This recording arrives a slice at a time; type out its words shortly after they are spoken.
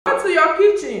your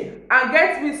kitchen and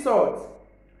get me salt.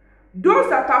 Those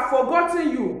that have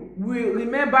forgotten you will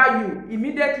remember you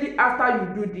immediately after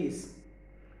you do this.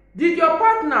 Did your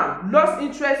partner lose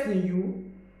interest in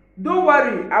you? Don't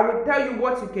worry, I will tell you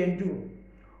what you can do.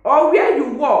 Or where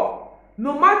you work,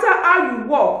 no matter how you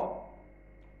work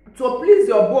to please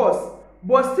your boss,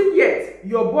 but still yet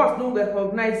your boss don't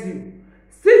recognize you.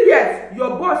 Still yet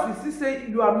your boss will still say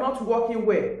you are not working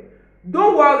well.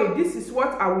 Don't worry, this is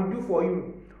what I will do for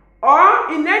you.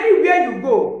 Or in anywhere you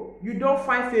go, you don't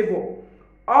find favor.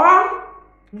 Or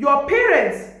your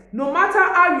parents, no matter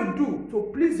how you do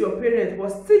to please your parents,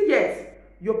 but still yet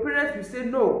your parents will say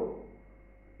no,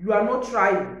 you are not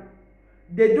trying.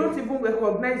 They don't even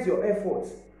recognize your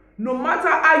efforts. No matter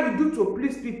how you do to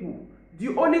please people,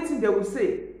 the only thing they will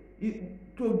say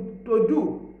to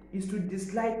do is to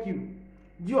dislike you.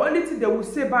 The only thing they will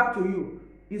say back to you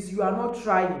is you are not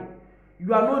trying.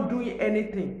 You are not doing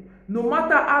anything. No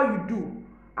matter how you do,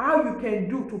 how you can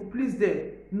do to please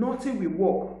them, nothing will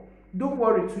work. Don't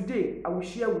worry, today I will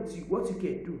share with you what you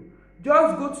can do.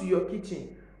 Just go to your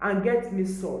kitchen and get me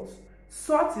salt.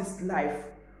 Salt is life.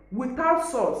 Without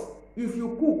salt, if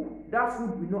you cook, that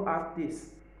food will not have taste.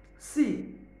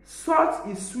 See, salt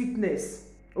is sweetness.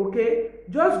 Okay?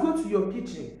 Just go to your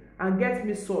kitchen and get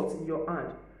me salt in your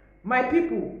hand. My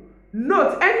people,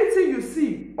 note, anything you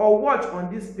see or watch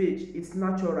on this page is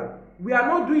natural. We are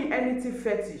not doing anything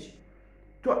fetish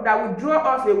that will draw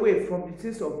us away from the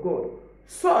things of God.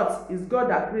 Salt is God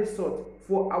that creates salt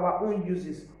for our own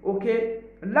uses. Okay?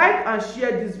 Like and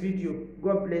share this video.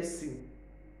 God bless you.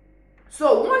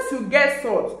 So once you get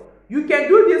salt, you can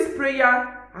do this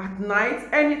prayer at night,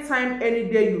 anytime, any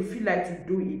day you feel like to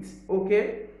do it.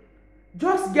 Okay?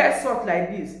 Just get salt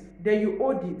like this. Then you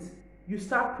hold it. You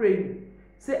start praying.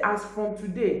 Say, as from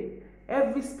today,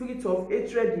 every spirit of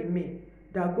hatred in me,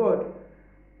 that God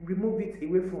remove it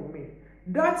away from me.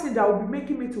 That thing that will be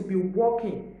making me to be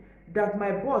working, that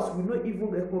my boss will not even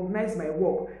recognize my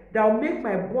work, that will make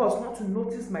my boss not to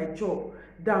notice my job,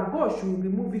 that God should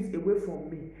remove it away from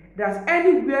me. That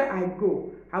anywhere I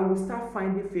go, I will start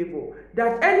finding favor.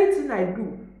 That anything I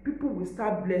do, people will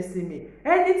start blessing me.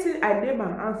 Anything I lay my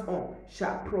hands on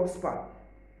shall prosper.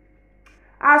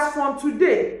 As from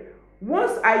today,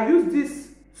 once I use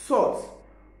this salt,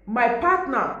 my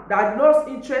partner that lost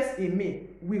interest in me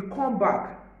will come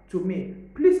back to me.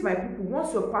 Please, my people,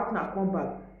 once your partner come back,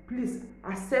 please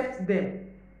accept them.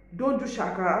 Don't do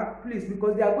shakara, please,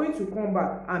 because they are going to come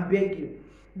back and beg you.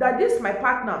 That this my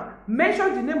partner,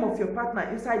 mention the name of your partner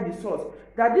inside the salt.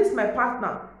 That this my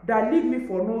partner that leave me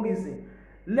for no reason.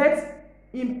 Let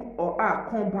him or her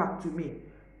come back to me.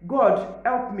 God,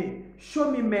 help me. Show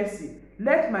me mercy.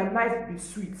 Let my life be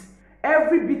sweet.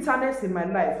 Every bitterness in my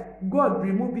life, God,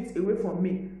 remove it away from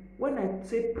me. When I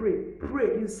say pray,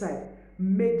 pray inside.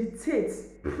 Meditate,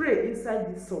 pray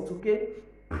inside this salt, okay?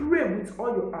 Pray with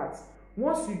all your heart.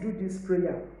 Once you do this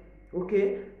prayer,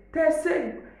 okay?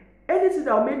 Say anything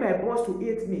that will make my boss to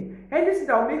hate me, anything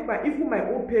that will make even my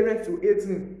own parents to hate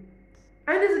me,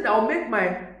 anything that will make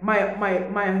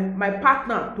my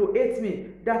partner to hate me,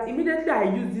 that immediately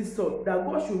I use this salt, that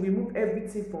God should remove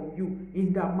everything from you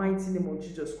in the mighty name of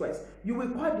Jesus Christ. You will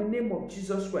call the name of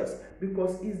Jesus Christ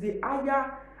because it's the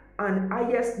higher and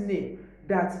highest name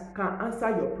that can answer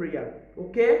your prayer.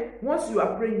 Okay? Once you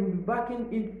are praying,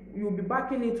 you'll be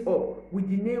backing it up with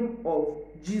the name of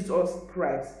Jesus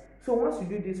Christ. So once you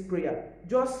do this prayer,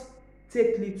 just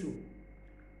take little,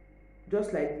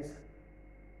 just like this.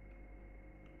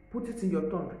 Put it in your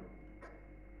tongue.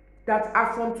 That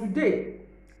as from today,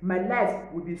 my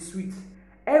life will be sweet.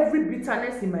 Every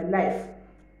bitterness in my life,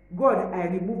 God, I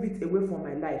remove it away from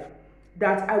my life.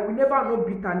 That I will never know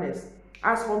bitterness.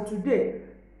 As from today,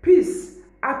 peace,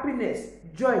 happiness,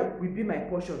 joy will be my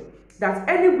portion. That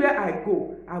anywhere I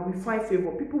go, I will find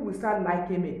favor. People will start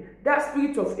liking me. That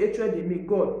spirit of hatred in me,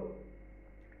 God,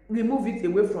 remove it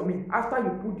away from me. After you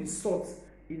put the salt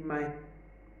in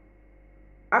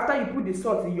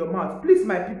your mouth, please,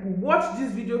 my people, watch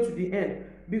this video to the end.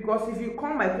 Because if you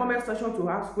come my comment section to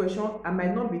ask questions, I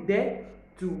might not be there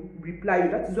to reply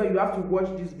you. That is why you have to watch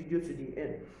this video to the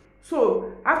end.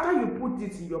 So after you put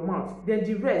it in your mouth, then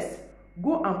the rest,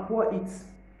 go and pour it.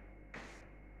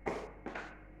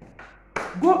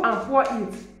 Go and pour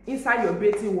it inside your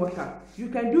bathing water. You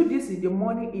can do this in the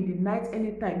morning, in the night,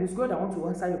 anytime. It's God that wants to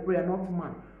answer your prayer, not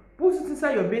man. Put it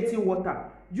inside your bathing water.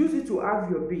 Use it to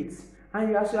have your bath.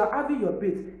 And as you are having your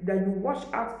bath, then you wash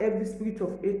out every spirit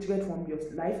of hatred from your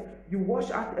life. You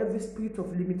wash out every spirit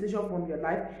of limitation from your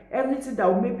life. Everything that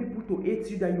will make people to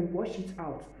hate you, that you wash it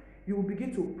out. You will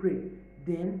begin to pray.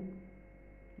 Then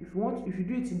If you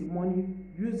do it in the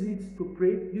morning, use it to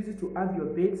pray, use it to have your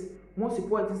bath. Once you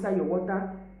pour it inside your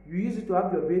water, you use it to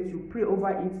have your bath, you pray over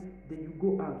it, then you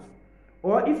go out.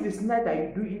 Or if it's night that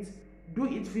you do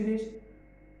it finish,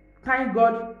 thank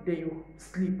God, then you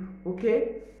sleep.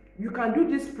 Okay, you can do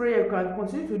this prayer, you can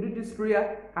continue to do this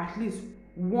prayer at least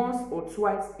once or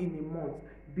twice in a month.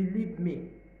 Believe me,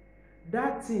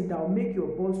 that thing that will make your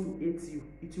boss to hate you,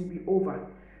 it will be over.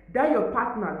 That your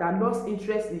partner that lost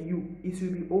interest in you, it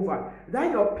will be over.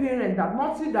 That your parent, that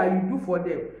nothing that you do for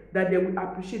them, that they will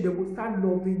appreciate, they will start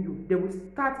loving you, they will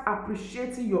start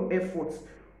appreciating your efforts.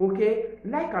 Okay,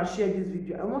 like and share this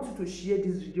video. I want you to share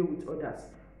this video with others.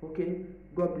 Okay,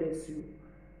 God bless you.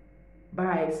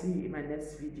 Bye. See you in my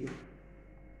next video.